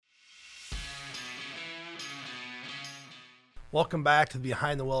Welcome back to the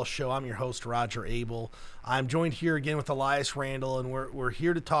Behind the Well Show. I'm your host, Roger Abel. I'm joined here again with Elias Randall, and we're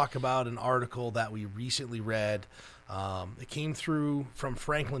here to talk about an article that we recently read. It came through from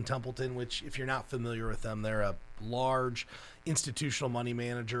Franklin Templeton, which, if you're not familiar with them, they're a large institutional money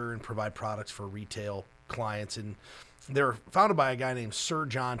manager and provide products for retail clients. And they're founded by a guy named Sir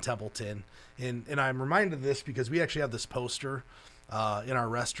John Templeton. And I'm reminded of this because we actually have this poster in our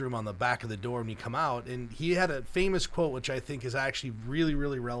restroom on the back of the door when you come out. And he had a famous quote, which I think is actually really,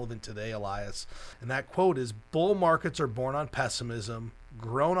 really relevant today, Elias. And that quote is, "Bull markets are born on pessimism,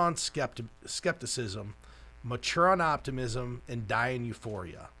 grown on skepticism, mature on optimism, and die in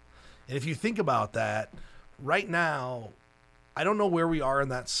euphoria." And if you think about that, right now, I don't know where we are in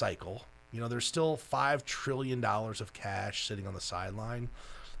that cycle. There's still $5 trillion of cash sitting on the sideline.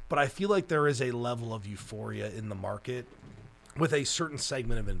 But I feel like there is a level of euphoria in the market with a certain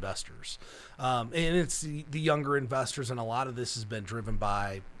segment of investors. And it's the younger investors, and a lot of this has been driven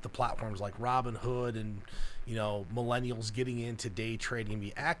by the platforms like Robinhood and, millennials getting into day trading and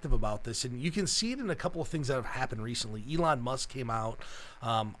be active about this. And you can see it in a couple of things that have happened recently. Elon Musk came out,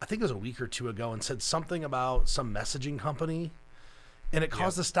 I think it was a week or two ago, and said something about some messaging company, and it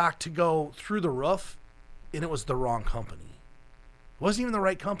caused the stock to go through the roof, and it was the wrong company. It wasn't even the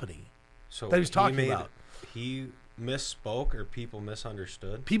right company that he was talking about. He misspoke, or people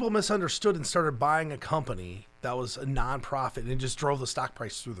misunderstood? People misunderstood and started buying a company that was a nonprofit, and it just drove the stock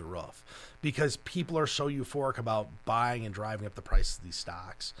price through the roof because people are so euphoric about buying and driving up the price of these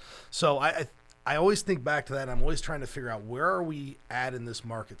stocks. So I always think back to that. I'm always trying to figure out where are we at in this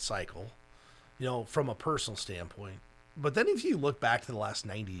market cycle, from a personal standpoint. But then if you look back to the last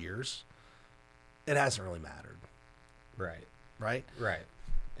 90 years, it hasn't really mattered. Right. Right.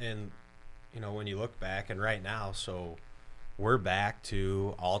 And when you look back, and right now, so we're back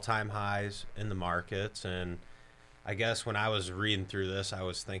to all-time highs in the markets. And I guess when I was reading through this, I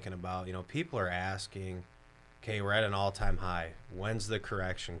was thinking about, people are asking, okay, we're at an all-time high. When's the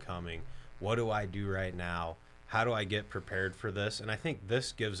correction coming? What do I do right now? How do I get prepared for this? And I think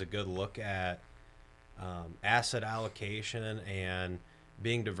this gives a good look at asset allocation and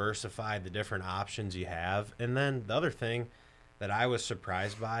being diversified, the different options you have. And then the other thing that I was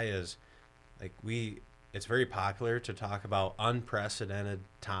surprised by is, it's very popular to talk about unprecedented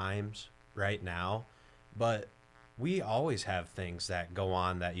times right now, but we always have things that go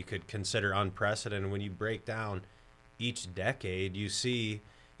on that you could consider unprecedented. When you break down each decade, you see,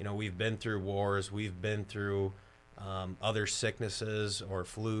 we've been through wars, we've been through other sicknesses or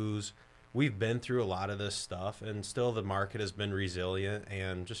flus. We've been through a lot of this stuff, and still the market has been resilient,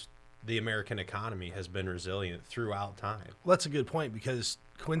 and just the American economy has been resilient throughout time. Well, that's a good point, because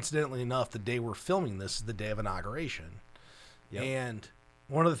coincidentally enough, the day we're filming this is the day of inauguration. Yep. And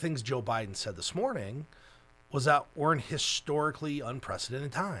one of the things Joe Biden said this morning was that we're in historically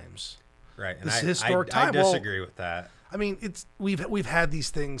unprecedented times. Right. And I disagree with that. I mean, we've had these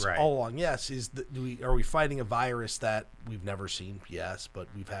things all along. Yes, are we fighting a virus that we've never seen? Yes, but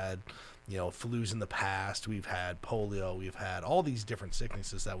we've had flus in the past. We've had polio. We've had all these different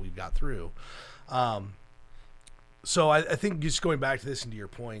sicknesses that we've got through. So I think just going back to this and to your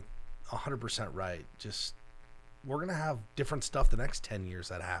point, 100% right. Just we're going to have different stuff the next 10 years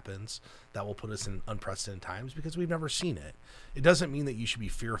that happens that will put us in unprecedented times because we've never seen it. It doesn't mean that you should be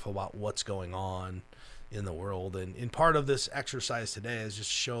fearful about what's going on in the world. And part of this exercise today is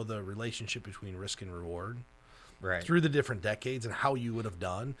just show the relationship between risk and reward through the different decades and how you would have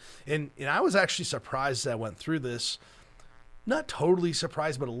done. And I was actually surprised as I went through this, not totally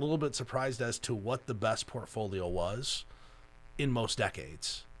surprised, but a little bit surprised as to what the best portfolio was in most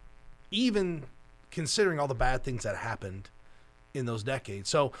decades, even considering all the bad things that happened in those decades.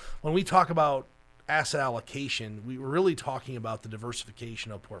 So when we talk about asset allocation, we were really talking about the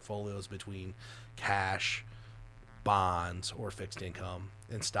diversification of portfolios between cash, bonds, or fixed income,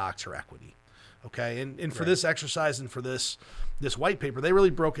 and stocks or equity. Okay. And for this exercise and for this white paper, they really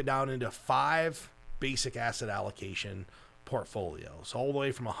broke it down into 5 basic asset allocation portfolios, all the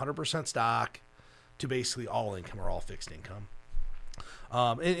way from 100% stock to basically all income or all fixed income.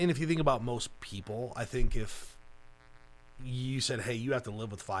 And if you think about most people, I think if you said, hey, you have to live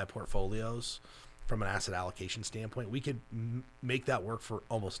with 5 portfolios from an asset allocation standpoint, we could make that work for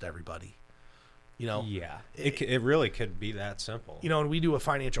almost everybody. It really could be that simple. When we do a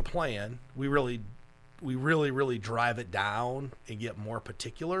financial plan, we really drive it down and get more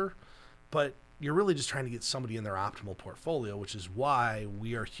particular, but you're really just trying to get somebody in their optimal portfolio, which is why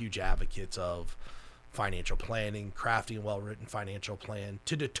we are huge advocates of financial planning, crafting a well-written financial plan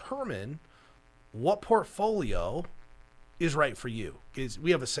to determine what portfolio is right for you. Because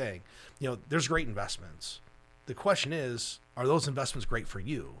we have a saying, there's great investments. The question is, are those investments great for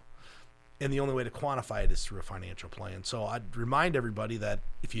you? And the only way to quantify it is through a financial plan. So I'd remind everybody that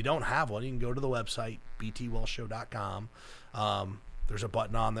if you don't have one, you can go to the website, btwealthshow.com. There's a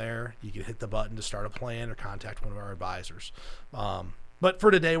button on there. You can hit the button to start a plan or contact one of our advisors. But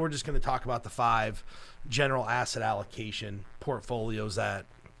for today, we're just going to talk about the 5 general asset allocation portfolios that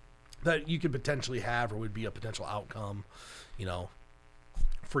you could potentially have or would be a potential outcome,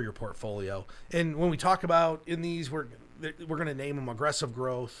 for your portfolio. And when we talk about in these, we're going to name them aggressive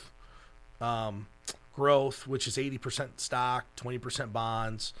growth, which is 80% stock, 20%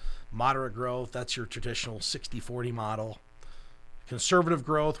 bonds. Moderate growth, that's your traditional 60-40 model. Conservative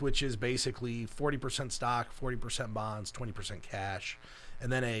growth, which is basically 40% stock, 40% bonds, 20% cash.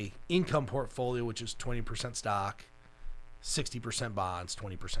 And then a income portfolio, which is 20% stock, 60% bonds,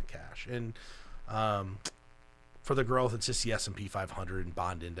 20% cash. And for the growth, it's just the S&P 500 and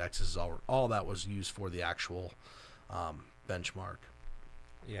bond indexes. All that was used for the actual benchmark.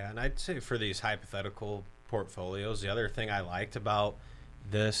 Yeah, and I'd say for these hypothetical portfolios, the other thing I liked about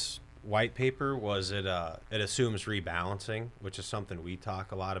this white paper was it assumes rebalancing, which is something we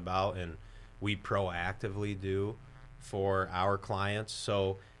talk a lot about and we proactively do for our clients.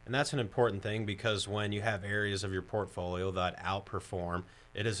 So, and that's an important thing because when you have areas of your portfolio that outperform,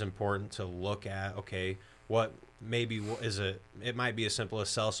 it is important to look at, okay, what maybe is it might be as simple as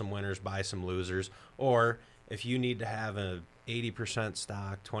sell some winners, buy some losers, or if you need to have a 80%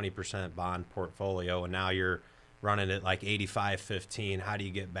 stock, 20% bond portfolio, and now you're running it like 85-15, how do you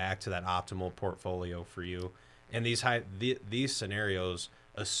get back to that optimal portfolio for you? And these scenarios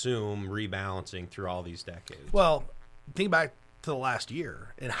assume rebalancing through all these decades. Well, think back to the last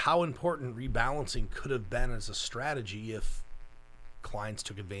year and how important rebalancing could have been as a strategy if clients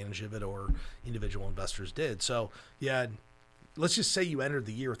took advantage of it or individual investors did. So let's just say you entered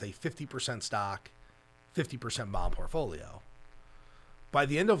the year with a 50% stock, 50% bond portfolio. By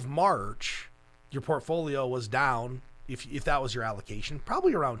the end of March, your portfolio was down, if that was your allocation,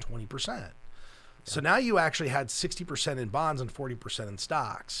 probably around 20%. Yeah. So now you actually had 60% in bonds and 40% in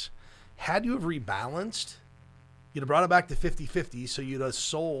stocks. Had you have rebalanced, you'd have brought it back to 50-50, so you'd have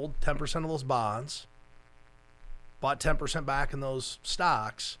sold 10% of those bonds, bought 10% back in those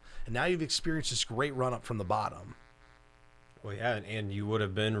stocks, and now you've experienced this great run up from the bottom. Well, yeah, and you would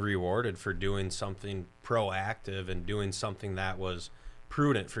have been rewarded for doing something proactive and doing something that was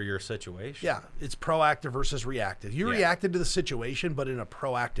prudent for your situation. Yeah, it's proactive versus reactive. You reacted to the situation, but in a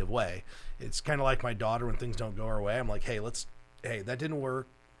proactive way. It's kind of like my daughter when things don't go her way. I'm like, hey, that didn't work.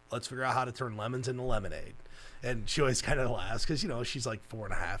 Let's figure out how to turn lemons into lemonade. And she always kind of laughs because, she's like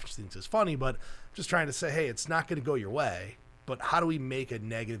 4.5. She thinks it's funny, but I'm just trying to say, hey, it's not going to go your way. But how do we make a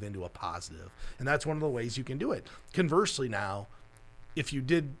negative into a positive? And that's one of the ways you can do it. Conversely now, if you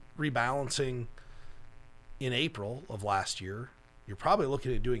did rebalancing in April of last year, you're probably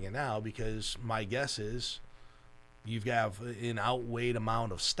looking at doing it now because my guess is you've got an outweighed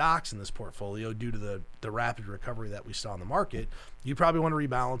amount of stocks in this portfolio due to the rapid recovery that we saw in the market. You probably want to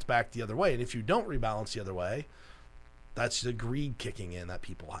rebalance back the other way. And if you don't rebalance the other way, that's the greed kicking in that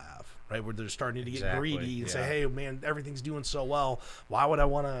people have, right? Where they're starting to get greedy and say, hey, man, everything's doing so well. Why would I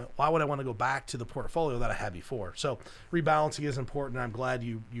want to go back to the portfolio that I had before? So rebalancing is important. I'm glad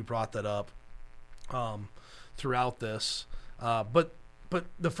you brought that up throughout this. But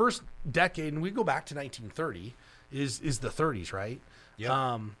the first decade, and we go back to 1930, is the 30s, right?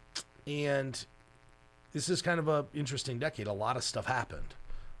 Yeah. And this is kind of a interesting decade. A lot of stuff happened.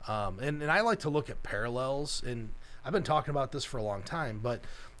 And I like to look at parallels, and I've been talking about this for a long time, but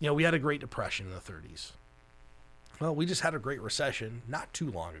we had a Great Depression in the 30s. Well, we just had a Great Recession not too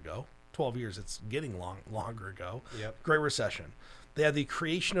long ago. 12 years, it's getting longer ago. Yep. Great Recession. They had the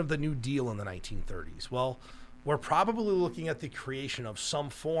creation of the New Deal in the 1930s. Well, we're probably looking at the creation of some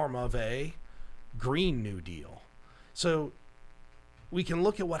form of a Green New Deal. So we can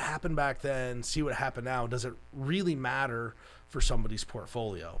look at what happened back then, see what happened now. Does it really matter for somebody's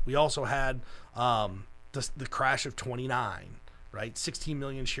portfolio? We also had the crash of 29, right? 16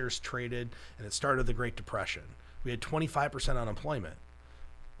 million shares traded, and it started the Great Depression. We had 25% unemployment.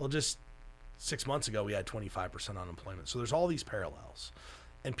 Well, just 6 months ago, we had 25% unemployment. So there's all these parallels.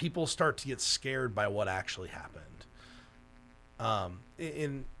 And people start to get scared by what actually happened.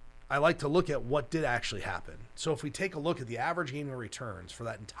 And I like to look at what did actually happen. So if we take a look at the average annual returns for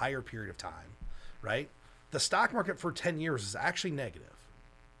that entire period of time, right? The stock market for 10 years is actually negative.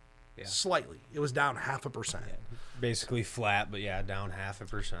 Yeah. Slightly. It was down 0.5%. Yeah. Basically flat, but down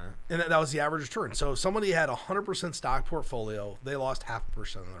 0.5%. And that was the average return. So if somebody had a 100% stock portfolio, they lost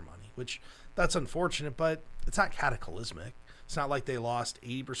 0.5% of their money, which that's unfortunate, but it's not cataclysmic. It's not like they lost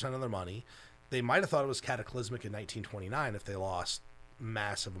 80% of their money. They might have thought it was cataclysmic in 1929 if they lost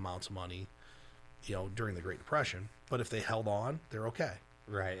massive amounts of money, during the Great Depression. But if they held on, they're okay.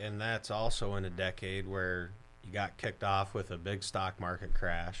 Right, and that's also in a decade where you got kicked off with a big stock market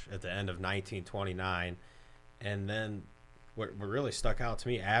crash at the end of 1929, and then what really stuck out to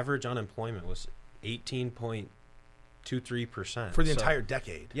me, average unemployment was 18.23% for the entire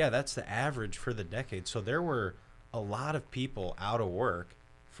decade. Yeah, that's the average for the decade. So there were a lot of people out of work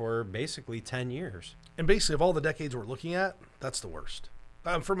for basically 10 years. And basically, of all the decades we're looking at, that's the worst.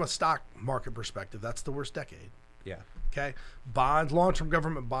 From a stock market perspective, that's the worst decade. Yeah. Okay. Bonds, long-term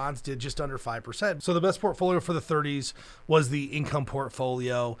government bonds did just under 5%. So the best portfolio for the 30s was the income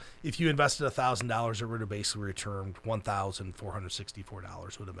portfolio. If you invested $1,000, it would have basically returned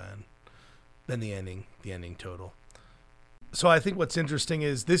 $1,464 would have been the ending total. So I think what's interesting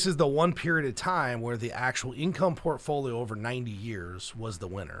is this is the one period of time where the actual income portfolio over 90 years was the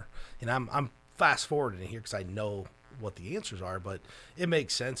winner. And I'm fast forwarding here because I know what the answers are, but it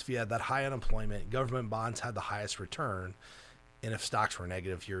makes sense. If you had that high unemployment, government bonds had the highest return, and if stocks were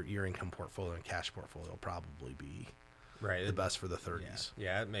negative, your income portfolio and cash portfolio will probably be the best for the 30s.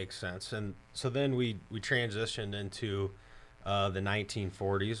 Yeah, it makes sense. And so then we transitioned into the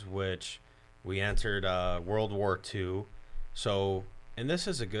 1940s, which we entered World War II. So, and this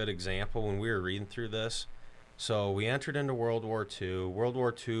is a good example when we were reading through this. So we entered into World War II. World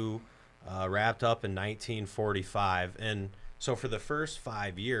War II wrapped up in 1945. And so for the first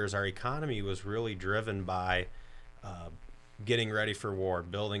 5 years, our economy was really driven by getting ready for war,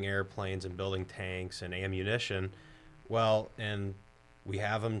 building airplanes and building tanks and ammunition. Well, and we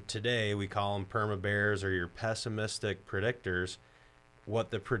have them today. We call them perma bears or your pessimistic predictors.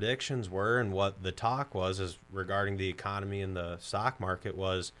 What the predictions were and what the talk was is regarding the economy and the stock market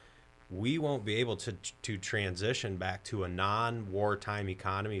was we won't be able to transition back to a non-wartime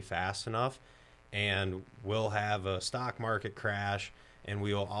economy fast enough, and we'll have a stock market crash, and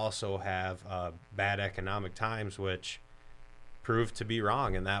we will also have bad economic times, which proved to be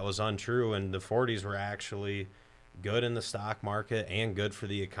wrong, and that was untrue. And the 40s were actually good in the stock market and good for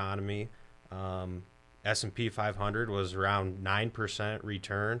the economy. S&P 500 was around 9%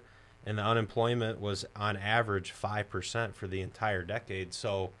 return, and the unemployment was on average 5% for the entire decade.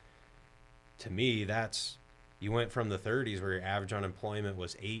 So to me, that's, you went from the 30s where your average unemployment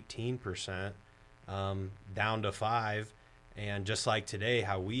was 18% down to 5%. And just like today,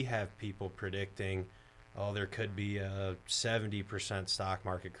 how we have people predicting, there could be a 70% stock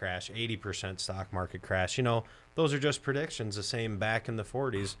market crash, 80% stock market crash. Those are just predictions, the same back in the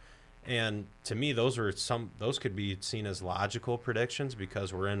 40s. And to me, those could be seen as logical predictions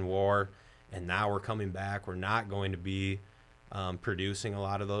because we're in war and now we're coming back. We're not going to be producing a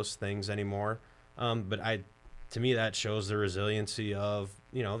lot of those things anymore. But to me, that shows the resiliency of,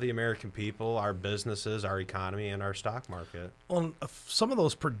 the American people, our businesses, our economy, and our stock market. Well, some of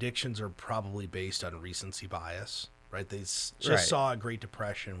those predictions are probably based on recency bias, right? They just saw a Great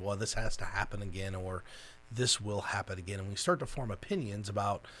Depression. Well, this has to happen again, or this will happen again. And we start to form opinions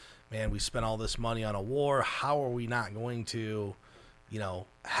about, man, we spent all this money on a war. How are we not going to,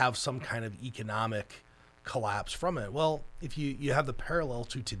 have some kind of economic collapse from it? Well, if you have the parallel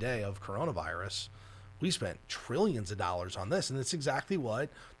to today of coronavirus, we spent trillions of dollars on this, and it's exactly what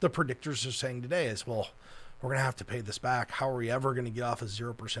the predictors are saying today is, well, we're going to have to pay this back. How are we ever going to get off a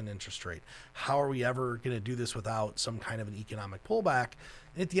 0% interest rate? How are we ever going to do this without some kind of an economic pullback?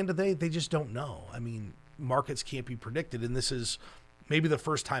 And at the end of the day, they just don't know. I mean, markets can't be predicted, and this is maybe the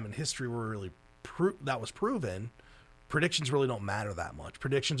first time in history where really that was proven. Predictions really don't matter that much.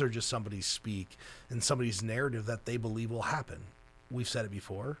 Predictions are just somebody's speak and somebody's narrative that they believe will happen. We've said it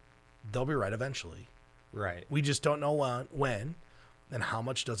before. They'll be right eventually. Right. We just don't know when and how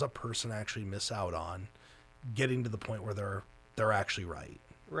much does a person actually miss out on getting to the point where they're actually right.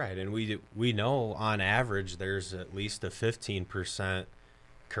 Right. And we know on average there's at least a 15%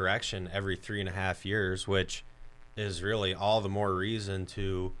 correction every 3.5 years, which is really all the more reason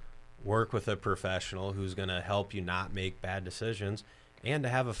to work with a professional who's going to help you not make bad decisions, and to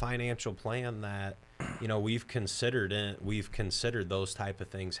have a financial plan that, we've considered those type of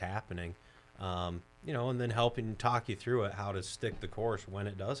things happening, and then helping talk you through it, how to stick the course when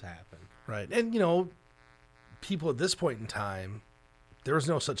it does happen. Right. And, people at this point in time, there was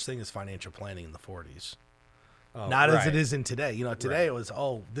no such thing as financial planning in the 40s. Not as it is in today. Today it was,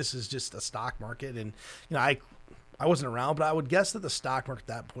 this is just a stock market. And, I wasn't around, but I would guess that the stock market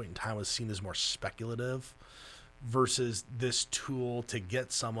at that point in time was seen as more speculative versus this tool to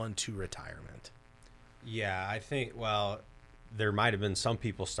get someone to retirement. Yeah, I think, there might have been some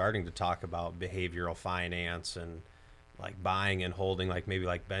people starting to talk about behavioral finance and like buying and holding, like maybe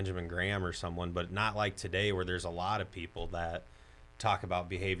like Benjamin Graham or someone, but not like today where there's a lot of people that talk about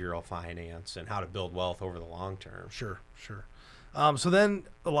behavioral finance and how to build wealth over the long term. Sure. So then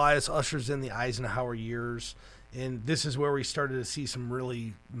Elias ushers in the Eisenhower years, and this is where we started to see some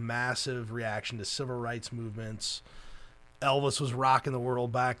really massive reaction to civil rights movements. Elvis was rocking the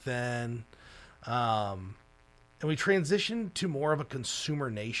world back then. And we transitioned to more of a consumer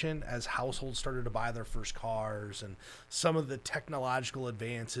nation as households started to buy their first cars, and some of the technological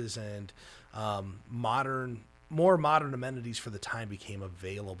advances and more modern amenities for the time became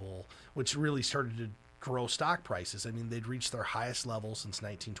available, which really started to grow stock prices. I mean, they'd reached their highest level since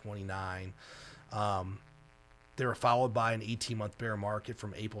 1929. They were followed by an 18-month bear market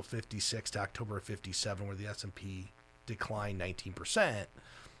from April 56 to October 57, where the S&P declined 19%.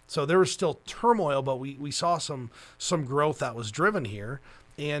 So there was still turmoil, but we saw some growth that was driven here.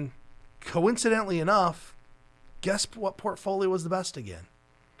 And coincidentally enough, guess what portfolio was the best again?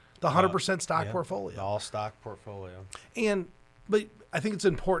 The 100% stock portfolio. The all stock portfolio. But I think it's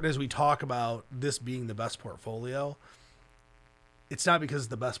important as we talk about this being the best portfolio, it's not because it's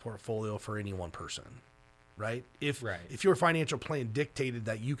the best portfolio for any one person, right? If your financial plan dictated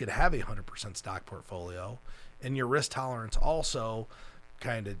that you could have a 100% stock portfolio and your risk tolerance also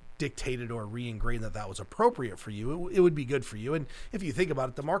kind of dictated or re-ingrained that was appropriate for you, it would be good for you. And if you think about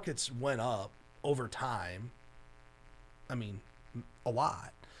it, the markets went up over time. I mean, a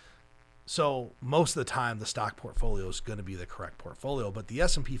lot. So most of the time, the stock portfolio is going to be the correct portfolio. But the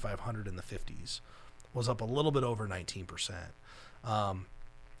S&P 500 in the 50s was up a little bit over 19%.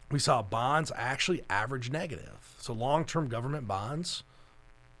 We saw bonds actually average negative. So long-term government bonds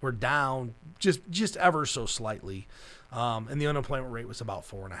were down just ever so slightly. And the unemployment rate was about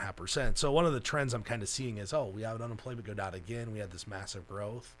 4.5%. So one of the trends I'm kind of seeing is, we have unemployment go down again. We had this massive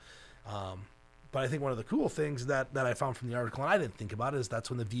growth. But I think one of the cool things that I found from the article, and I didn't think about it, is that's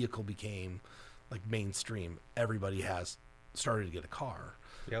when the vehicle became like mainstream. Everybody has started to get a car.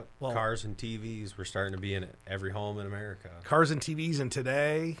 Yep. Well, cars and TVs were starting to be in every home in America. Cars and TVs, and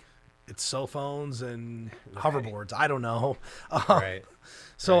today it's cell phones and hoverboards. I don't know. Right.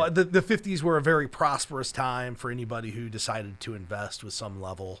 So the 50s were a very prosperous time for anybody who decided to invest with some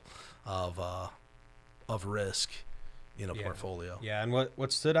level of risk in a portfolio. Yeah, and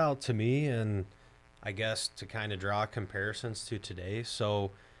what stood out to me, and I guess to kind of draw comparisons to today,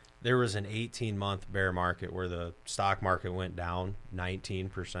 so there was an 18-month bear market where the stock market went down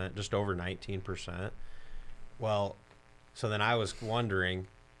 19%, just over 19%. Well, so then I was wondering,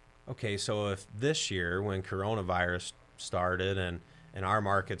 okay, so if this year when coronavirus started and our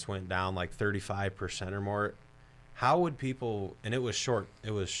markets went down like 35% or more, how would people, and it was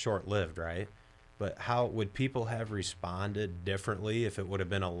short-lived, right? But how would people have responded differently if it would have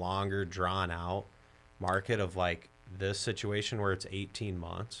been a longer drawn out market of like this situation where it's 18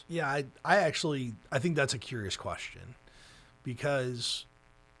 months? Yeah, I think that's a curious question, because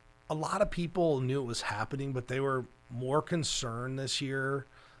a lot of people knew it was happening, but they were more concerned this year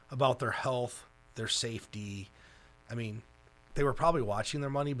about their health, their safety. I mean, they were probably watching their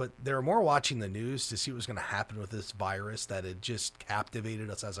money, but they were more watching the news to see what was going to happen with this virus that had just captivated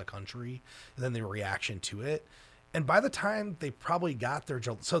us as a country, and then the reaction to it. And by the time they probably got their,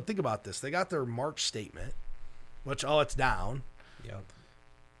 so think about this, they got their March statement, which, it's down. Yep.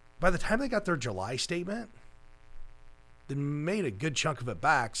 By the time they got their July statement, they made a good chunk of it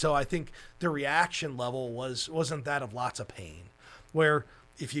back. So I think the reaction level wasn't that of lots of pain, where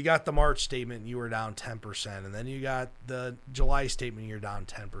if you got the March statement, you were down 10%, and then you got the July statement, you're down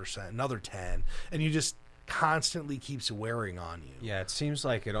 10%, another 10, and you just constantly keeps wearing on you. Yeah, it seems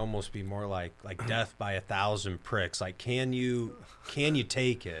like it almost be more like death by 1,000 pricks. Like, can you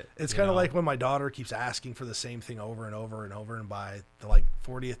take it? It's kind of like when my daughter keeps asking for the same thing over and over and over, and by the like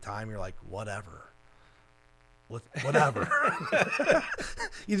 40th time, you're like, whatever.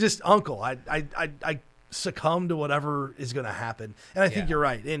 You just, uncle, I succumb to whatever is going to happen. And I think you're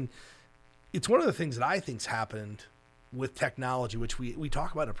right. And it's one of the things that I think's happened with technology, which we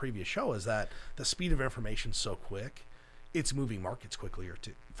talk about in a previous show, is that the speed of information is so quick, it's moving markets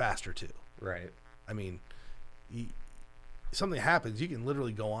faster too. Right. I mean, something happens, you can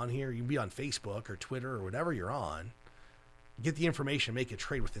literally go on here, you can be on Facebook or Twitter or whatever you're on, get the information, make a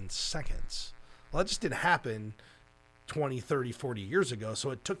trade within seconds. Well, that just didn't happen 20, 30, 40 years ago. So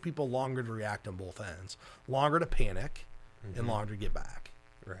it took people longer to react on both ends, longer to panic, and longer to get back.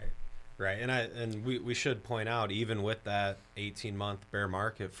 Right. And we should point out, even with that 18-month bear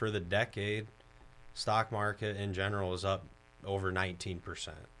market, for the decade, stock market in general is up over 19%.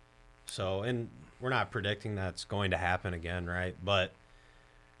 So, and we're not predicting that's going to happen again, right? But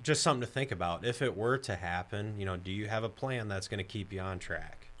just something to think about. If it were to happen, do you have a plan that's going to keep you on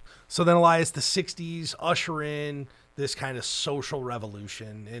track? So then, Elias, the 60s usher in this kind of social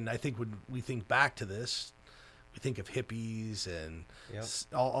revolution. And I think when we think back to this, we think of hippies and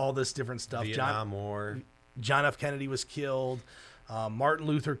all this different stuff. Vietnam War. John F. Kennedy was killed. Martin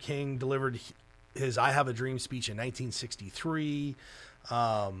Luther King delivered his I Have a Dream speech in 1963.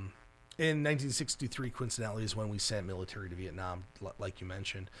 In 1963, coincidentally, is when we sent military to Vietnam, like you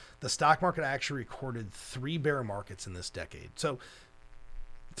mentioned. The stock market actually recorded 3 bear markets in this decade. So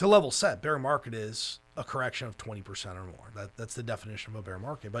to level set, bear market is a correction of 20% or more. That's the definition of a bear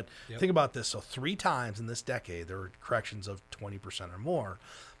market. But think about this. So 3 times in this decade, there were corrections of 20% or more.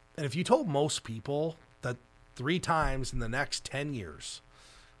 And if you told most people that 3 times in the next 10 years,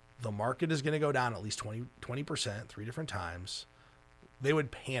 the market is going to go down at least 20%, 3 different times, they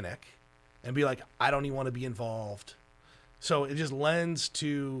would panic and be like, I don't even want to be involved. So it just lends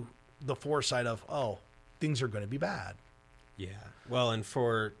to the foresight of, oh, things are going to be bad. Yeah. Well, and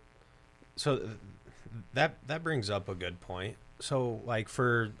so that brings up a good point. So like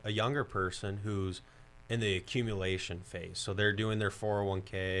for a younger person who's in the accumulation phase, so they're doing their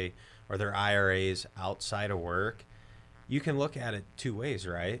 401k or their IRAs outside of work, you can look at it 2 ways,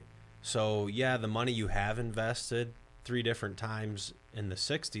 right? So yeah, the money you have invested 3 different times in the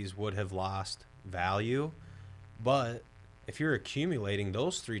 60s would have lost value. But if you're accumulating,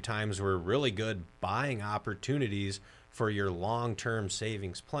 those 3 times were really good buying opportunities for your long-term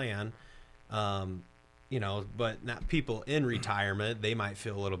savings plan. But not people in retirement, they might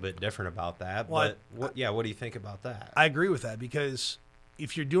feel a little bit different about that. Well, but what do you think about that? I agree with that, because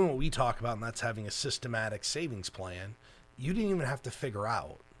if you're doing what we talk about, and that's having a systematic savings plan, you didn't even have to figure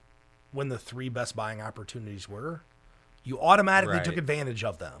out when the 3 best buying opportunities were. You automatically took advantage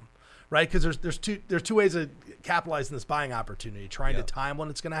of them, right? Because there's two ways of capitalizing this buying opportunity: trying to time when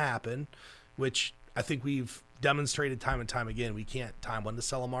it's going to happen, which I think we've demonstrated time and time again. We can't time when to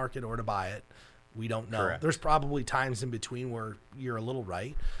sell a market or to buy it. We don't know. Correct. There's probably times in between where you're a little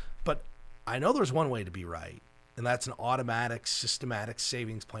right, but I know there's one way to be right, and that's an automatic, systematic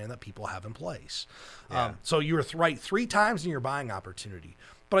savings plan that people have in place. Yeah. So you were right 3 times in your buying opportunity.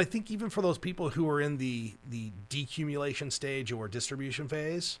 But I think even for those people who are in the decumulation stage or distribution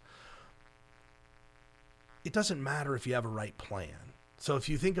phase, it doesn't matter if you have a right plan. So if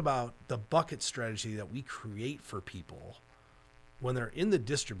you think about the bucket strategy that we create for people when they're in the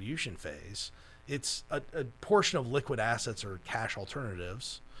distribution phase, it's a portion of liquid assets or cash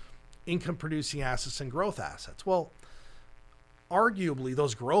alternatives, income producing assets, and growth assets. Well, arguably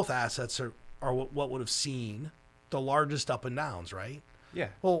those growth assets are what would have seen the largest up and downs, right? Yeah.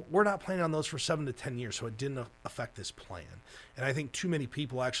 Well, we're not planning on those for 7 to 10 years, so it didn't affect this plan. And I think too many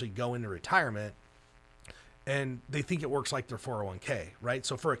people actually go into retirement and they think it works like their 401k, right?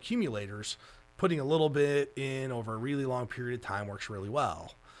 So for accumulators, putting a little bit in over a really long period of time works really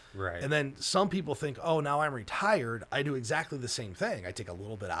well. Right. And then some people think, oh, now I'm retired, I do exactly the same thing. I take a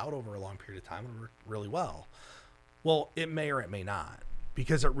little bit out over a long period of time and work really well. Well, it may or it may not,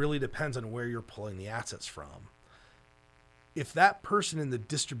 because it really depends on where you're pulling the assets from. If that person in the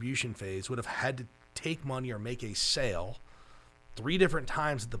distribution phase would have had to take money or make a sale 3 different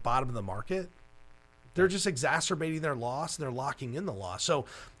times at the bottom of the market, they're just exacerbating their loss and they're locking in the loss. So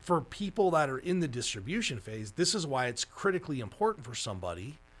for people that are in the distribution phase, this is why it's critically important for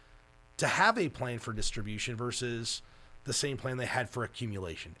somebody to have a plan for distribution versus the same plan they had for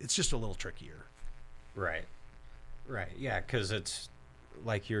accumulation. It's just a little trickier. Right. Yeah, because it's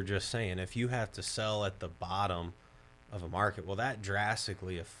like you're just saying, if you have to sell at the bottom of a market, well, that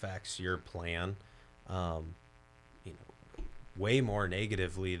drastically affects your plan, way more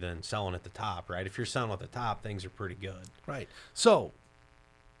negatively than selling at the top, right? If you're selling at the top, things are pretty good. Right. So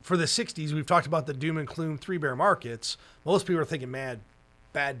for the 60s, we've talked about the doom and gloom 3 bear markets. Most people are thinking, man,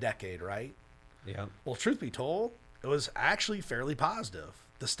 bad decade, right? Yeah. Well, truth be told, it was actually fairly positive.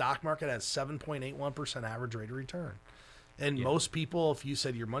 The stock market has 7.81% average rate of return. And most people, if you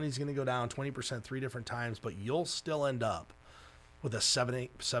said your money's going to go down 20% 3 different times, but you'll still end up with a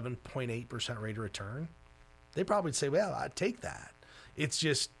 7.8% rate of return, they probably say, well, I'd take that. It's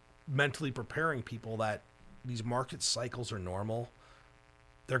just mentally preparing people that these market cycles are normal.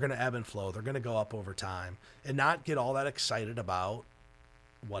 They're going to ebb and flow. They're going to go up over time, and not get all that excited about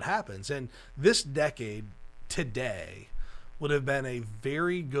what happens. And this decade today would have been a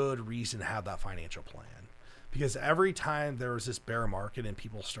very good reason to have that financial plan. Because every time there was this bear market and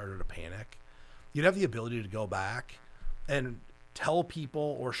people started to panic, you'd have the ability to go back and tell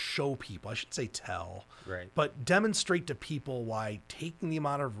people, or show people, I should say tell, right, but demonstrate to people why taking the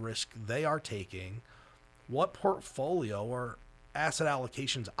amount of risk they are taking, what portfolio or asset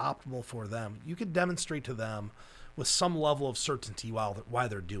allocation is optimal for them, you could demonstrate to them with some level of certainty why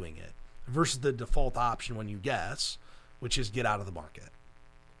they're doing it, versus the default option when you guess, which is get out of the market.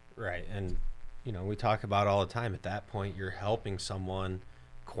 Right. And, we talk about all the time, at that point, you're helping someone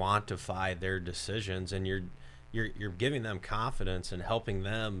quantify their decisions, and you're giving them confidence and helping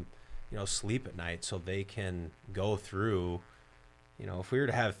them, sleep at night so they can go through, if we were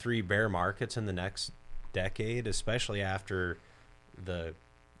to have 3 bear markets in the next decade, especially after the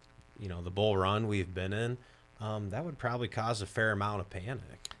bull run we've been in, that would probably cause a fair amount of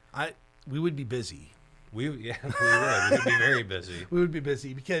panic. We would be busy. We would. We would be very busy. We would be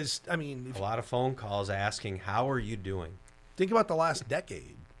busy because, a lot of phone calls asking, how are you doing? Think about the last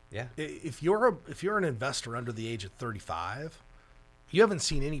decade. Yeah. If you're an investor under the age of 35, you haven't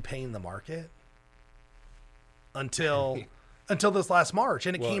seen any pain in the market until this last March,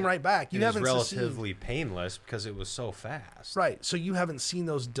 and it came right back. It was relatively painless because it was so fast. Right. So you haven't seen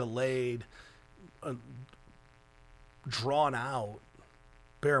those delayed, drawn out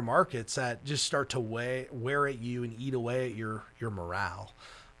bear markets that just start to wear at you and eat away at your morale.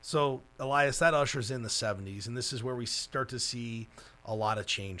 So, Elias, that ushers in the 70s, and this is where we start to see a lot of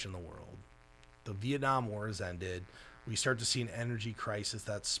change in the world. The Vietnam War has ended. We start to see an energy crisis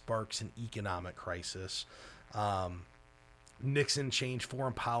that sparks an economic crisis. Nixon changed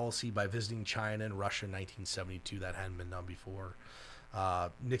foreign policy by visiting China and Russia in 1972. That hadn't been done before.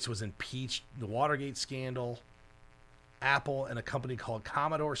 Nixon was impeached. The Watergate scandal. Apple and a company called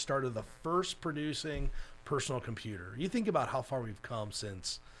Commodore started the first producing personal computer. You think about how far we've come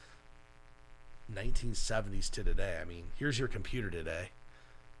since 1970s to today. Here's your computer today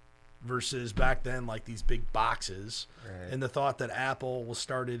versus back then, like these big boxes. Right. And the thought that Apple was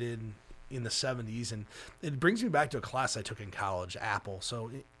started in the 70s. And it brings me back to a class I took in college, Apple.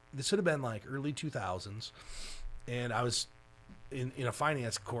 So this would have been like early 2000s. And I was in a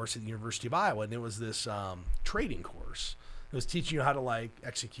finance course at the University of Iowa, and it was this trading course. It was teaching you how to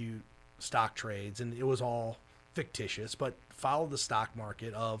execute stock trades, and it was all fictitious, but followed the stock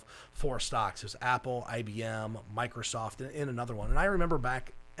market of 4 stocks. It was Apple, IBM, Microsoft, and another one. And I remember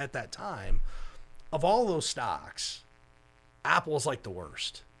back at that time, of all those stocks, Apple was the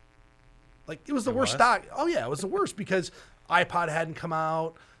worst. It was the worst stock. Oh yeah, it was the worst because iPod hadn't come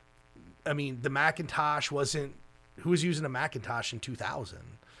out. The Macintosh wasn't. Who was using a Macintosh in 2000?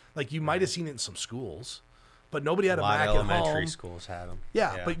 You might have seen it in some schools, but nobody had a Mac at home. Elementary schools had them.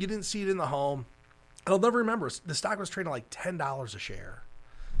 Yeah, but you didn't see it in the home. And I'll never remember. The stock was trading $10 a share.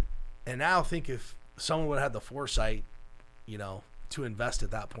 And now think if someone would have had the foresight, to invest at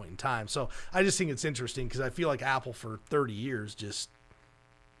that point in time. So I just think it's interesting because I feel like Apple for 30 years just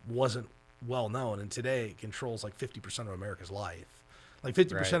wasn't well known. And today it controls 50% of America's life.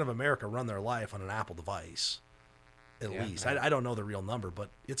 50% of America run their life on an Apple device. At least. I don't know the real number, but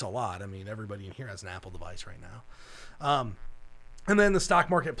it's a lot. Everybody in here has an Apple device right now. And then the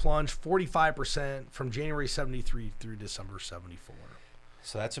stock market plunged 45% from January 73 through December 74.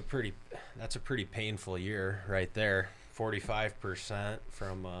 So that's a pretty painful year right there. 45%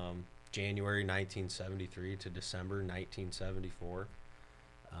 from January 1973 to December 1974.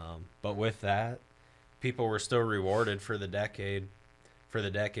 But with that, people were still rewarded for the decade. For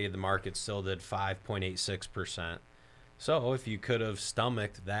the decade, the market still did 5.86%. So if you could have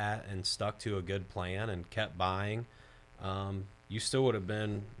stomached that and stuck to a good plan and kept buying, you still would have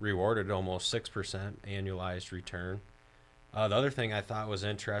been rewarded almost 6% annualized return. The other thing I thought was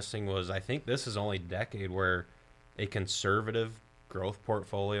interesting was I think this is only decade where a conservative growth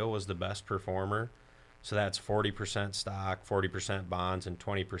portfolio was the best performer. So that's 40% stock, 40% bonds, and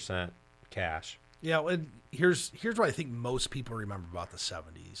 20% cash. Yeah, and here's what I think most people remember about the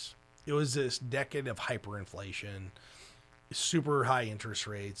 70s. It was this decade of hyperinflation, super high interest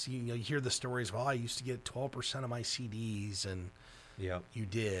rates. You hear the stories, well, I used to get 12% of my CDs, and you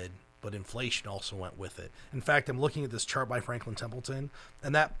did, but inflation also went with it. In fact, I'm looking at this chart by Franklin Templeton,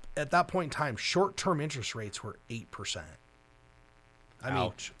 and that at that point in time, short-term interest rates were 8%.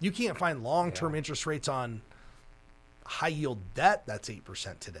 Ouch. You can't find long-term interest rates on high-yield debt that's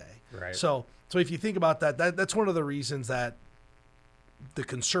 8% today. Right. So if you think about that's one of the reasons that the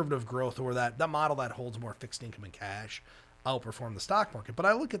conservative growth, or that model that holds more fixed income and cash, outperform the stock market. But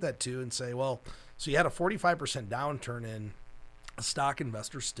I look at that too and say, well, so you had a 45% downturn in a stock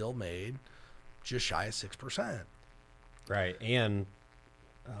investor still made just shy of 6%. Right. And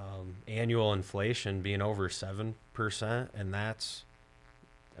annual inflation being over 7%. And that's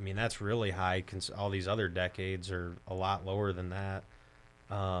really high. All these other decades are a lot lower than that.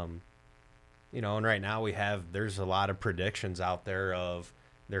 And right now there's a lot of predictions out there of,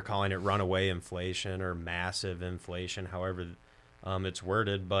 they're calling it runaway inflation or massive inflation, however it's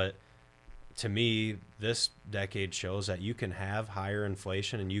worded. But to me, this decade shows that you can have higher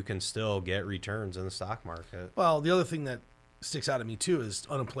inflation and you can still get returns in the stock market. Well, the other thing that sticks out at me too is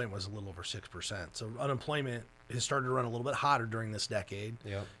unemployment was a little over 6%. So unemployment has started to run a little bit hotter during this decade.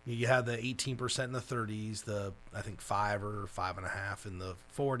 Yep. You have the 18% in the 30s, the I think 5 or 5.5 in the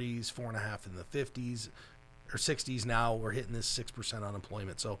 40s, 4.5 in the 50s or 60s. Now we're hitting this 6%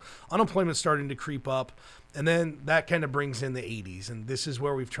 unemployment. So unemployment's starting to creep up, and then that kind of brings in the 80s, and this is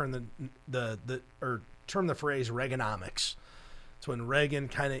where we've turned termed the phrase Reaganomics. It's when Reagan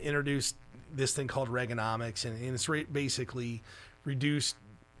kind of introduced this thing called Reaganomics, and it's basically reduced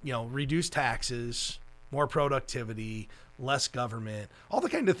taxes, more productivity, less government, all the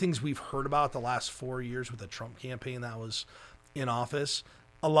kind of things we've heard about the last 4 years with the Trump campaign that was in office.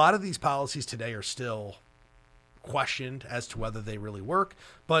 A lot of these policies today are still questioned as to whether they really work,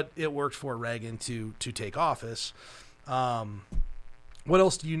 but it worked for Reagan to take office. What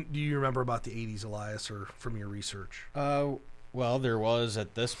else do you remember about the 80s, Elias, or from your research? Well, there was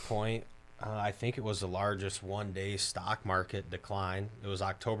at this point, I think it was the largest one-day stock market decline. It was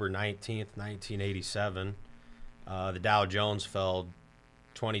October 19th, 1987. The Dow Jones fell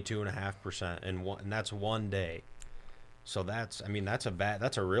 22.5%, and that's one day. So that's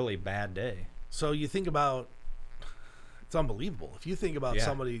a really bad day. So you think about, it's unbelievable. If you think about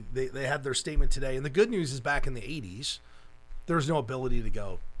somebody, they had their statement today, and the good news is back in the 80s, there was no ability to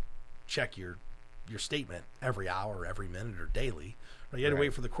go check your statement every hour, every minute, or daily. You had to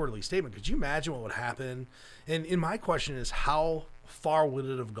wait for the quarterly statement. Could you imagine what would happen? And my question is, how far would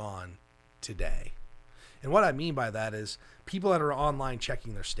it have gone today? And what I mean by that is people that are online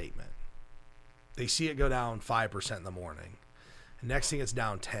checking their statement, they see it go down 5% in the morning. And next thing it's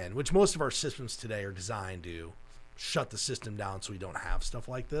down 10, which most of our systems today are designed to shut the system down so we don't have stuff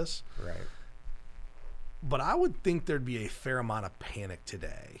like this. Right. But I would think there'd be a fair amount of panic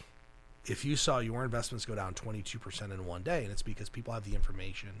today if you saw your investments go down 22% in one day, and it's because people have the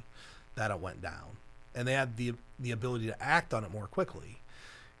information that it went down, and they had the ability to act on it more quickly.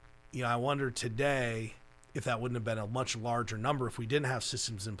 I wonder today if that wouldn't have been a much larger number if we didn't have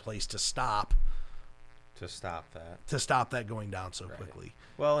systems in place to stop that going down so quickly.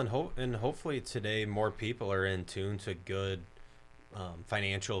 Well, and hopefully today more people are in tune to good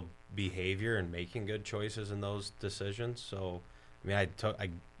financial behavior and making good choices in those decisions. So, I mean,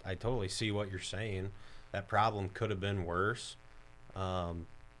 I totally see what you're saying. That problem could have been worse, but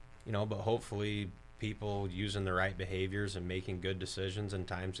hopefully people using the right behaviors and making good decisions in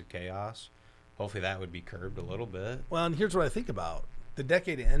times of chaos, hopefully that would be curbed a little bit. Well, and here's what I think about. The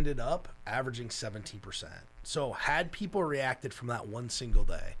decade ended up averaging 17%. So had people reacted from that one single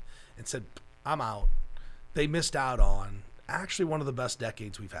day and said, I'm out, they missed out on actually one of the best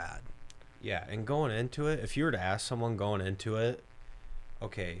decades we've had. Yeah, and going into it, if you were to ask someone going into it,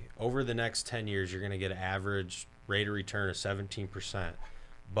 okay, over the next 10 years, you're going to get an average rate of return of 17%.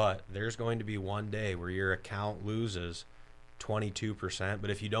 But there's going to be one day where your account loses 22%. But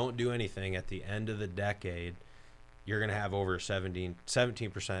if you don't do anything at the end of the decade, you're going to have over 17%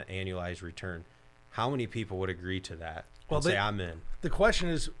 annualized return. How many people would agree to that and say, I'm in? The question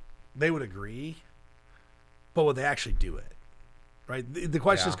is, they would agree, but would they actually do it? Right? The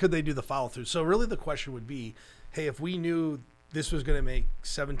question is, could they do the follow-through? So really the question would be, hey, if we knew this was going to make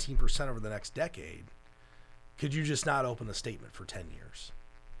 17% over the next decade, could you just not open a statement for 10 years?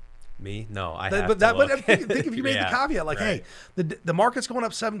 Me? No, But think if you made the caveat, like, hey, the market's going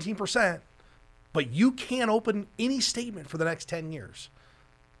up 17%, but you can't open any statement for the next 10 years.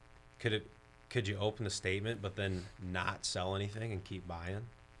 Could you open the statement but then not sell anything and keep buying?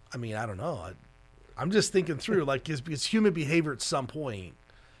 I mean, I don't know. I'm just thinking through, like, because human behavior at some point,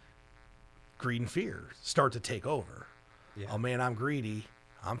 greed and fear start to take over. Yeah. Oh man, I'm greedy.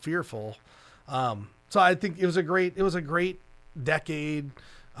 I'm fearful. So I think it was a great decade.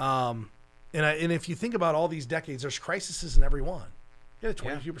 And if you think about all these decades, there's crises in every one. You had a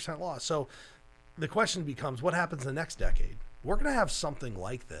 22% loss. So the question becomes, what happens in the next decade? We're going to have something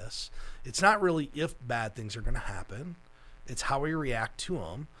like this. It's not really if bad things are going to happen. It's how we react to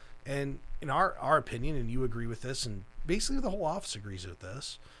them. And in our opinion, and you agree with this, and basically the whole office agrees with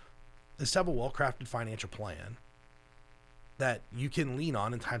this, is to have a well-crafted financial plan that you can lean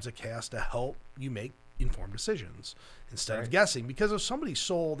on in times of chaos to help you make informed decisions instead of guessing. Because if somebody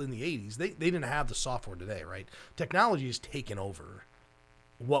sold in the 80s, they didn't have the software today, right? Technology has taken over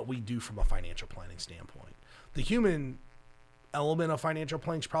what we do from a financial planning standpoint. The human element of financial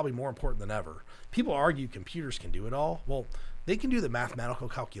planning is probably more important than ever. People argue computers can do it all. Well, they can do the mathematical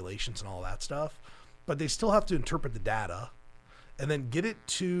calculations and all that stuff, but they still have to interpret the data and then get it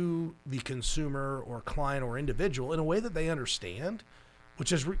to the consumer or client or individual in a way that they understand,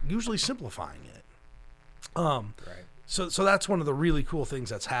 which is usually simplifying it. Right. So that's one of the really cool things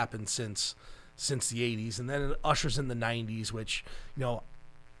that's happened since the 80s, and then it ushers in the 90s, which, you know,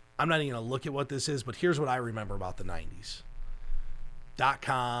 I'm not even going to look at what this is, but here's what I remember about the 90s.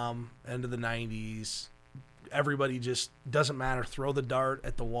 .com, end of the 90s, everybody just doesn't matter. Throw the dart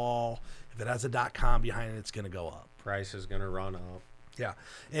at the wall. If it has a .com behind it, it's going to go up. Price is going to run up. Yeah.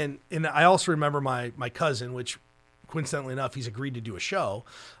 And I also remember my cousin, which coincidentally enough, he's agreed to do a show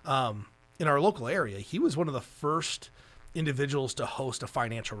in our local area. He was one of the first individuals to host a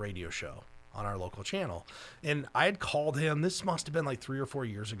financial radio show on our local channel. And I had called him, this must have been like 3 or 4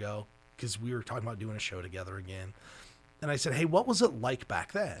 years ago, because we were talking about doing a show together again. And I said, hey, what was it like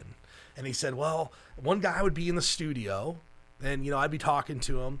back then? And he said, well, one guy would be in the studio and, you know, I'd be talking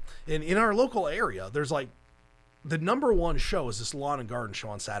to him. And in our local area, there's like the number one show is this lawn and garden show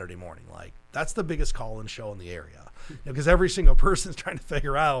on Saturday morning. Like that's the biggest call-in show in the area, because every single person's trying to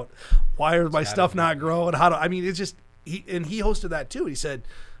figure out why is my stuff not growing? It's just, he hosted that too. He said,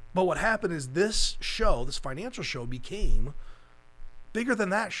 but what happened is this show, this financial show, became bigger than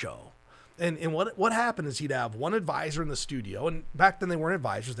that show. And what happened is he'd have one advisor in the studio, and back then they weren't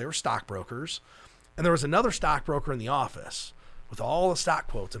advisors, they were stockbrokers. And there was another stockbroker in the office with all the stock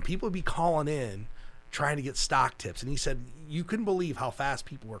quotes, and people would be calling in trying to get stock tips. And he said, you couldn't believe how fast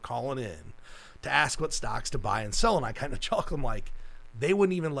people were calling in to ask what stocks to buy and sell. And I kind of chuckled, I'm like, they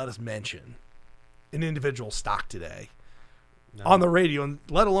wouldn't even let us mention an individual stock today. No. On the radio, and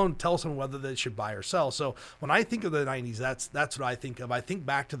let alone tell someone whether they should buy or sell. So when I think of the 90s, that's what I think of. I think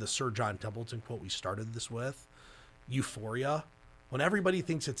back to the Sir John Templeton quote we started this with, euphoria. When everybody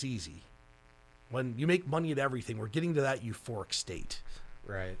thinks it's easy, when you make money at everything, we're getting to that euphoric state.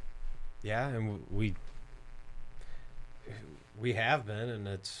 Right. Yeah, and we have been, and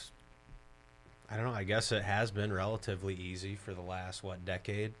it's, I don't know, I guess it has been relatively easy for the last,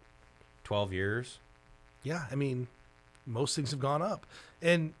 decade? 12 years? Yeah, I mean, most things have gone up.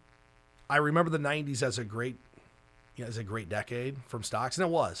 And I remember the 90s as a great decade from stocks. And it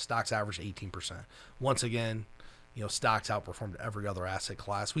was. Stocks averaged 18%. Once again, you know, stocks outperformed every other asset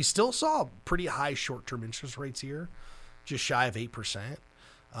class. We still saw pretty high short-term interest rates here, just shy of 8%.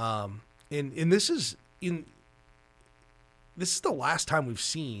 And this is the last time we've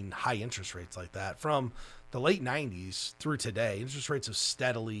seen high interest rates like that. From the late 90s through today, interest rates have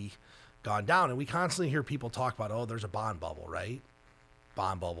steadily gone down, and we constantly hear people talk about, oh, there's a bond bubble, right?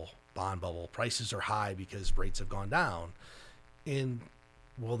 Bond bubble. Prices are high because rates have gone down. And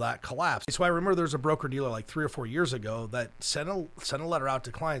will that collapse? So I remember there was a broker dealer like 3 or 4 years ago that sent a letter out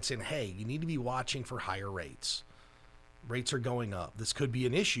to clients saying, hey, you need to be watching for higher rates. Rates are going up. This could be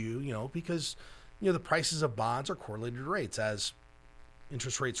an issue, you know, because, you know, the prices of bonds are correlated to rates. As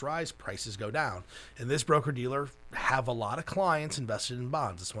interest rates rise, prices go down. And this broker dealer have a lot of clients invested in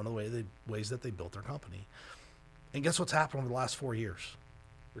bonds. It's one of the ways that they built their company. And guess what's happened over the last 4 years?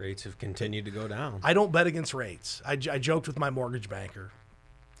 Rates have continued to go down. I don't bet against rates. I joked with my mortgage banker.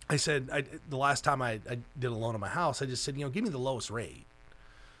 I said, the last time I did a loan on my house, I just said, you know, give me the lowest rate,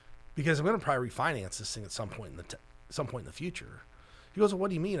 because I'm going to probably refinance this thing at some point in the future. He goes, well, what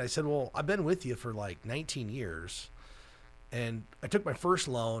do you mean? I said, well, I've been with you for like 19 years. And I took my first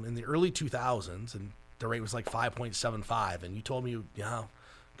loan in the early 2000s, and the rate was like 5.75. And you told me, yeah,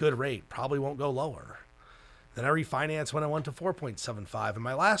 good rate, probably won't go lower. Then I refinanced when I went to 4.75. And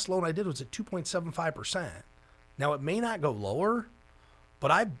my last loan I did was at 2.75%. Now, it may not go lower, but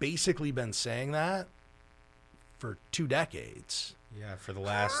I've basically been saying that for 2 decades. Yeah, for the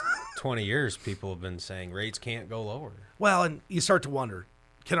last 20 years, people have been saying rates can't go lower. Well, and you start to wonder,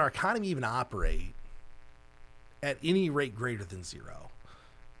 can our economy even operate at any rate greater than zero?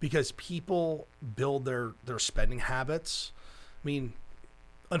 Because people build their spending habits. I mean,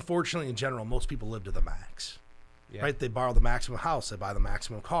 unfortunately, in general, most people live to the max, right? They borrow the maximum house, they buy the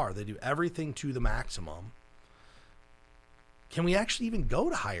maximum car, they do everything to the maximum. Can we actually even go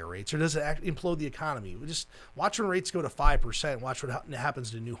to higher rates, or does it implode the economy? We just watch when rates go to 5%, watch what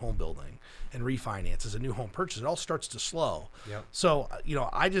happens to new home building and refinances, a new home purchase. It all starts to slow. Yep. So, you know,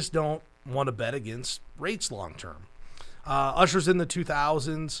 I just don't want to bet against rates long term. Ushers in the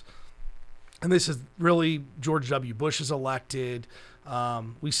 2000s, and this is really George W. Bush is elected.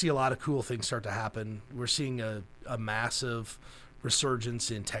 We see a lot of cool things start to happen. We're seeing a massive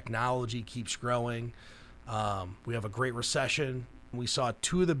resurgence in technology, keeps growing. We have a great recession. We saw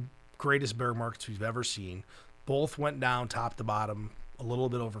 2 of the greatest bear markets we've ever seen. Both went down top to bottom a little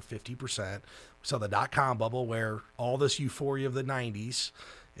bit over 50%. We saw the dot-com bubble, where all this euphoria of the 90s,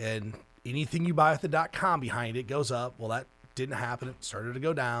 and anything you buy with the dot-com behind it goes up. Well, that didn't happen. It started to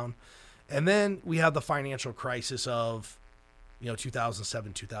go down. And then we have the financial crisis of,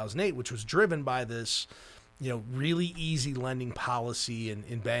 2007, 2008, which was driven by this, really easy lending policy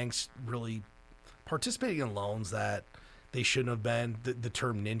and banks really participating in loans that they shouldn't have been. The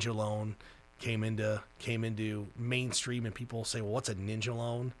term ninja loan came into mainstream, and people say, well, what's a ninja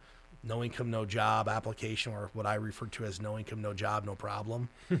loan? No income, no job application, or what I refer to as no income, no job, no problem.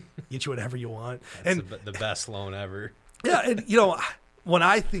 Get you whatever you want. That's the best loan ever. Yeah, and when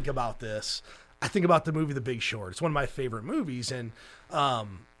I think about this, I think about the movie The Big Short. It's one of my favorite movies, and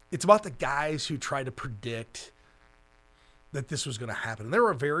it's about the guys who try to predict that this was going to happen. And there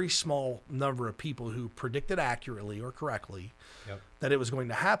were a very small number of people who predicted accurately or correctly that it was going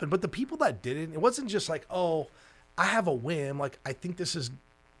to happen. But the people that didn't, it wasn't just like, oh, I have a whim, like I think this is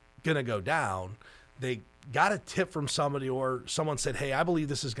going to go down. They got a tip from somebody, or someone said, hey, I believe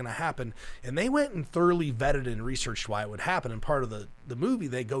this is going to happen. And they went and thoroughly vetted and researched why it would happen. And part of the movie,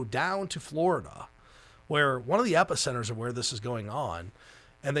 they go down to Florida, where one of the epicenters of where this is going on.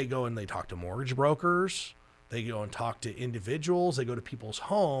 And they go and they talk to mortgage brokers. They go and talk to individuals. They go to people's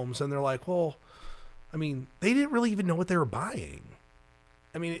homes. And they're like, well, I mean, they didn't really even know what they were buying.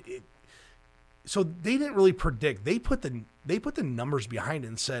 I mean, so they didn't really predict. They put the numbers behind it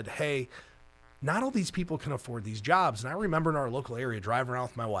and said, hey, not all these people can afford these jobs. And I remember in our local area driving around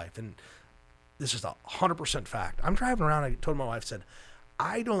with my wife, and this is 100% fact. I'm driving around. I told my wife, said,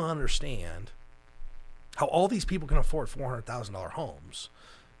 I don't understand how all these people can afford $400,000 homes,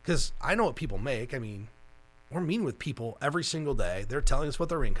 because I know what people make. I mean, we're meeting with people every single day. They're telling us what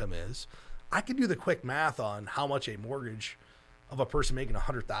their income is. I can do the quick math on how much a mortgage of a person making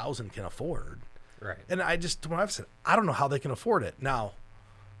 $100,000 can afford. Right. And I just, when I've said, I don't know how they can afford it. Now,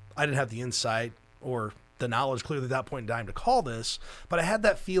 I didn't have the insight or the knowledge clearly at that point in time to call this, but I had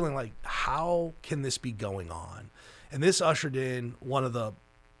that feeling like, how can this be going on? And this ushered in one of the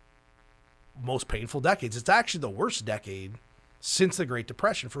most painful decades. It's actually the worst decade since the Great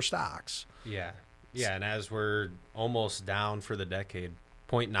Depression for stocks. Yeah. Yeah. And as we're almost down for the decade,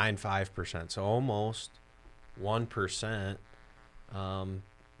 0.95%. So almost 1%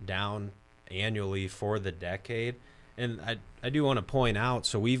 down annually for the decade. And I do want to point out,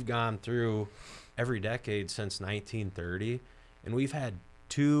 so we've gone through every decade since 1930, and we've had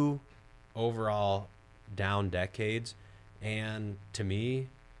 2 overall down decades. And to me,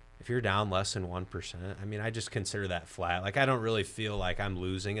 if you're down less than 1%, I mean, I just consider that flat. Like, I don't really feel like I'm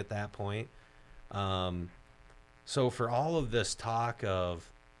losing at that point. So for all of this talk of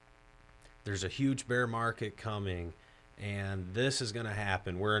there's a huge bear market coming and this is going to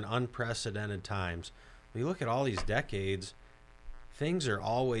happen, we're in unprecedented times. When you look at all these decades, things are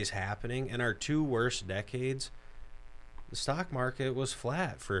always happening. In our 2 worst decades, the stock market was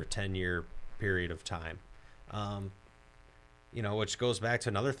flat for a 10-year period of time. Which goes back to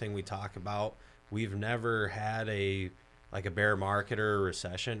another thing we talk about. We've never had a bear market or a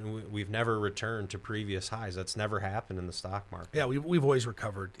recession. We've never returned to previous highs. That's never happened in the stock market. Yeah, we've always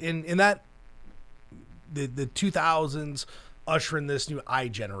recovered. In that, the 2000s usher in this new I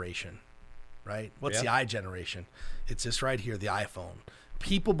generation, right? What's the I generation? It's this right here, the iPhone.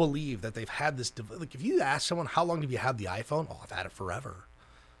 People believe that they've had this. Like, if you ask someone, how long have you had the iPhone? Oh, I've had it forever.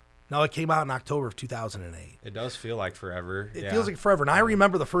 No, it came out in October of 2008. It does feel like forever. It feels like forever. And I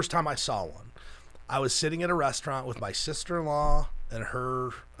remember the first time I saw one. I was sitting at a restaurant with my sister-in-law and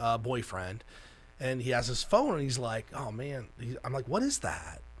her boyfriend, and he has his phone, and he's like, oh, man. I'm like, what is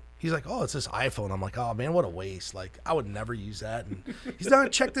that? He's like, oh, it's this iPhone. I'm like, oh, man, what a waste. Like, I would never use that. And he's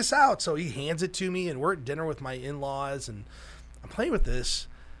like, check this out. So he hands it to me, and we're at dinner with my in-laws, and I'm playing with this.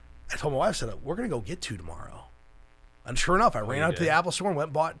 I told my wife, I said, we're going to go get 2 tomorrow. And sure enough, I ran out to the Apple store and went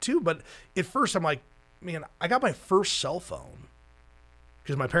and bought 2. But at first, I'm like, man, I got my first cell phone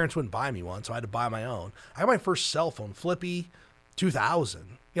because my parents wouldn't buy me one, so I had to buy my own. I got my first cell phone, Flippy,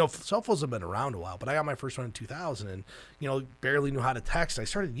 2000. Cell phones have been around a while, but I got my first one in 2000 and, barely knew how to text. I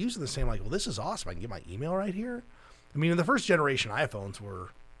started using the same, like, well, this is awesome. I can get my email right here. I mean, the first generation iPhones were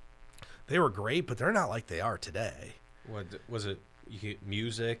great, but they're not like they are today. What was it? You get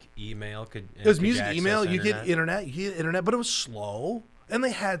music, email. It was music, email. You get internet, but it was slow. And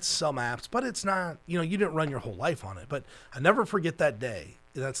they had some apps, but it's not, you didn't run your whole life on it. But I never forget that day.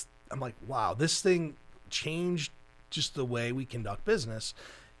 I'm like, wow, this thing changed just the way we conduct business.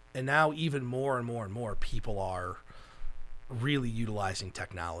 And now even more and more and more people are really utilizing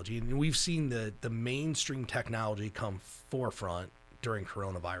technology. And we've seen the mainstream technology come forefront during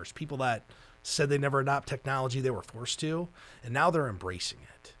coronavirus. People that said they never adopt technology, they were forced to, and now they're embracing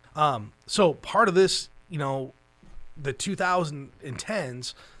it. So part of this, the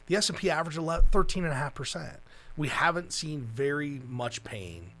 2010s, the S&P averaged 13.5%, we haven't seen very much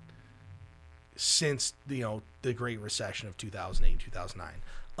pain since the Great Recession of 2008, 2009,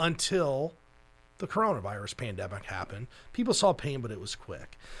 until the coronavirus pandemic happened. People saw pain, but it was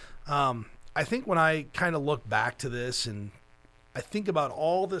quick. I think when I kind of look back to this and I think about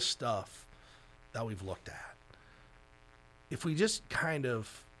all this stuff that we've looked at, if we just kind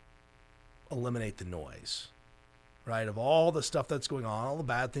of eliminate the noise, right, of all the stuff that's going on, all the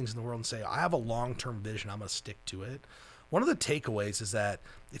bad things in the world, and say, I have a long-term vision, I'm going to stick to it. One of the takeaways is that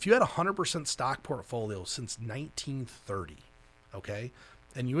if you had a 100% stock portfolio since 1930, okay,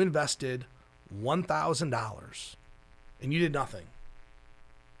 and you invested $1,000 and you did nothing,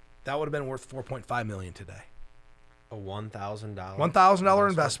 that would have been worth $4.5 million today. A $1,000? $1,000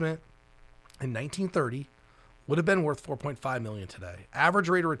 investment in 1930 would have been worth $4.5 million today. Average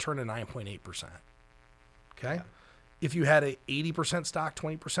rate of return of 9.8%. Okay? Yeah. If you had a 80% stock,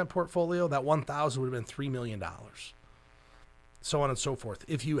 20% portfolio, that 1,000 would have been $3 million. So on and so forth.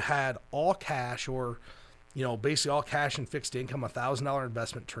 If you had all cash or, basically all cash and fixed income, $1,000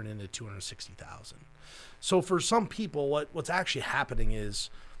 investment turned into $260,000. So for some people, what's actually happening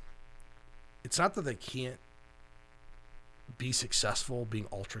is it's not that they can't be successful being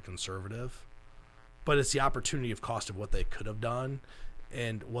ultra conservative, but it's the opportunity of cost of what they could have done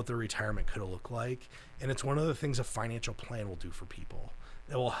and what their retirement could have looked like. And it's one of the things a financial plan will do for people.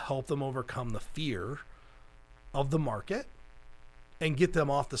 It will help them overcome the fear of the market and get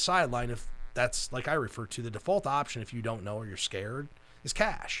them off the sideline. If that's, like I refer to, the default option, if you don't know or you're scared, is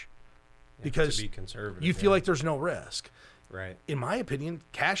cash. Because to be conservative, you feel like there's no risk. Right. In my opinion,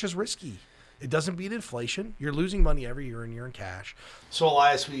 cash is risky. It doesn't beat inflation. You're losing money every year and you're in cash. So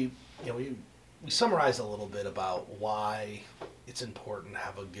Elias, we summarized a little bit about why it's important to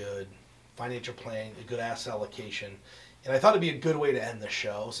have a good financial plan, a good asset allocation. And I thought it'd be a good way to end the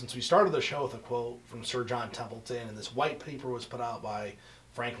show, since we started the show with a quote from Sir John Templeton, and this white paper was put out by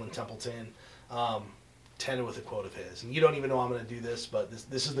Franklin Templeton, tended with a quote of his. And you don't even know I'm going to do this, but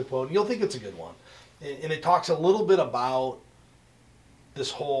this is the quote, and you'll think it's a good one. And it talks a little bit about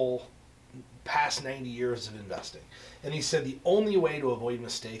this whole past 90 years of investing. And he said the only way to avoid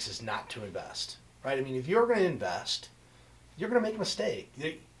mistakes is not to invest, right? I mean, if you're going to invest, you're going to make a mistake.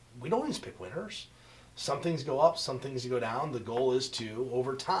 We don't always pick winners. Some things go up, some things go down. The goal is to,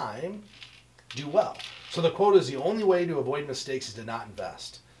 over time, do well. So the quote is, the only way to avoid mistakes is to not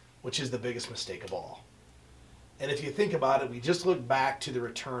invest, which is the biggest mistake of all. And if you think about it, we just look back to the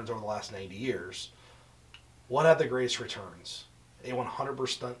returns over the last 90 years. What had the greatest returns? A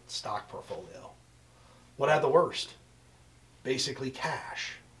 100% stock portfolio. What had the worst? Basically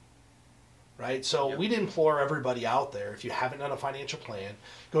cash. Right? So Yep. We'd implore everybody out there, if you haven't done a financial plan,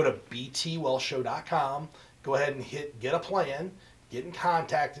 go to btwellshow.com, go ahead and hit get a plan, get in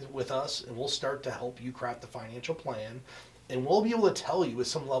contact with us, and we'll start to help you craft the financial plan. And we'll be able to tell you with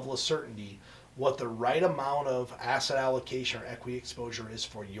some level of certainty what the right amount of asset allocation or equity exposure is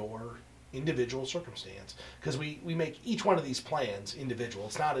for your individual circumstance. Because we make each one of these plans individual.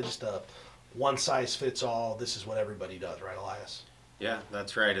 It's not just a one size fits all, this is what everybody does, right, Elias? Yeah,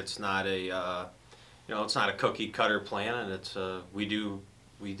 that's right. It's not a it's not a cookie cutter plan, and it's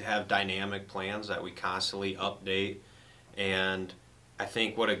we have dynamic plans that we constantly update. And I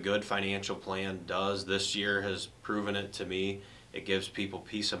think what a good financial plan does this year has proven it to me. It gives people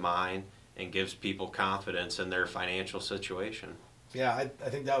peace of mind and gives people confidence in their financial situation. Yeah, I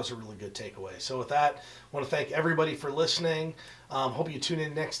think that was a really good takeaway. So with that, I want to thank everybody for listening. Hope you tune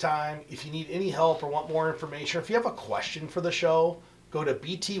in next time. If you need any help or want more information, or if you have a question for the show, go to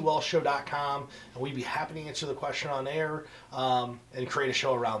btwellshow.com, and we'd be happy to answer the question on air and create a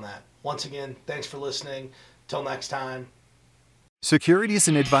show around that. Once again, thanks for listening. Till next time. Securities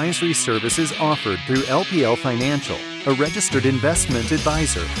and advisory services offered through LPL Financial, a registered investment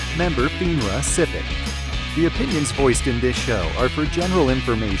advisor, member FINRA SIPC. The opinions voiced in this show are for general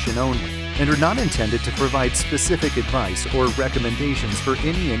information only and are not intended to provide specific advice or recommendations for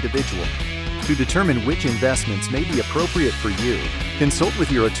any individual. To determine which investments may be appropriate for you, consult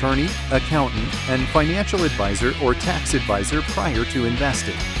with your attorney, accountant, and financial advisor or tax advisor prior to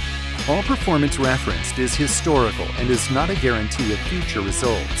investing. All performance referenced is historical and is not a guarantee of future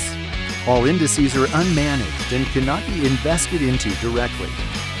results. All indices are unmanaged and cannot be invested into directly.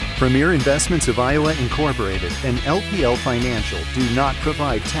 Premier Investments of Iowa Incorporated and LPL Financial do not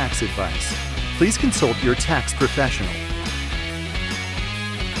provide tax advice. Please consult your tax professional.